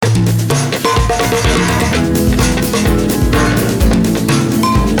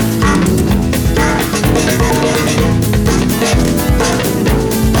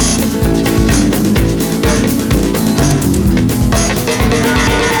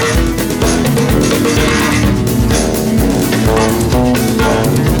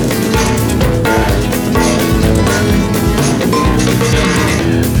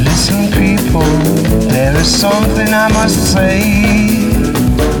I must say.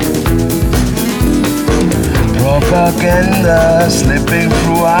 Propaganda slipping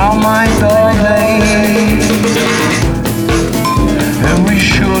throughout my doorway, and we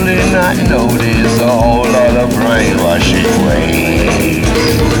surely not notice a whole lot of brainwashing ways.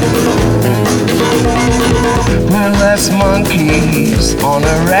 We're less monkeys on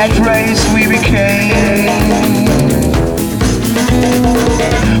a rat race we became.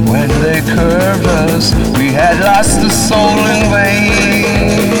 When they curved us, we had lost the soul in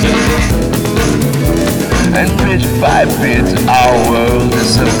vain. And bit by bit our world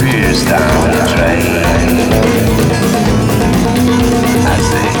disappears down the drain. I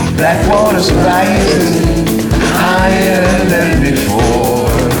say black water's rising higher than before.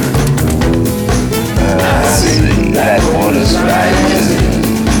 I say black water's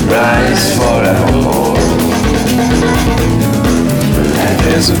rising, rise forevermore. And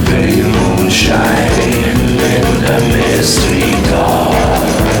there's a pale moon shining in the mystery dark.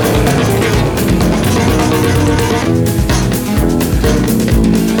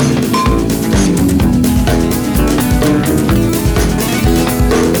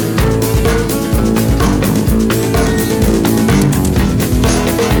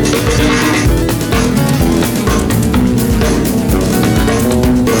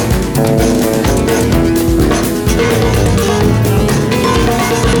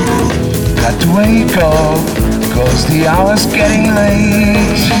 Wake up, cause the hour's getting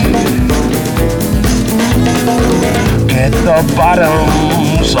late. Get the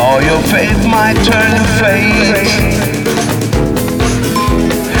bottoms, or your faith might turn to fate.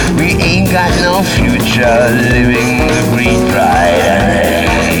 We ain't got no future living the greed, pride, and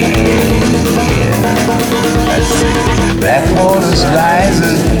hate. I say black water's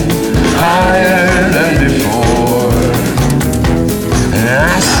rising higher than before.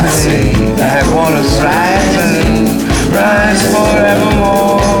 I say black water's rising, rise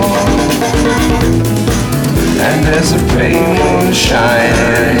forevermore. And there's a pale moon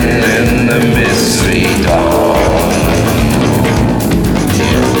shining in the mystery dawn.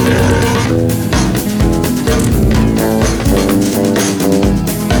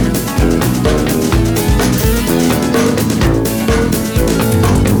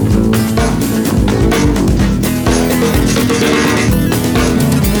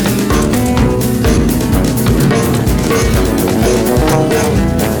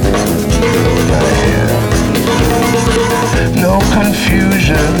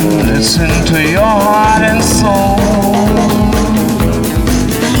 Listen to your heart and soul.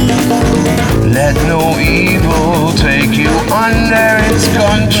 Let no evil take you under its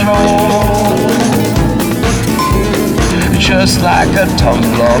control. Just like a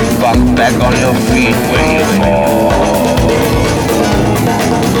tumbler, buck back on your feet when you fall.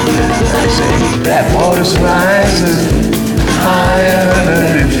 I say that water's rising higher than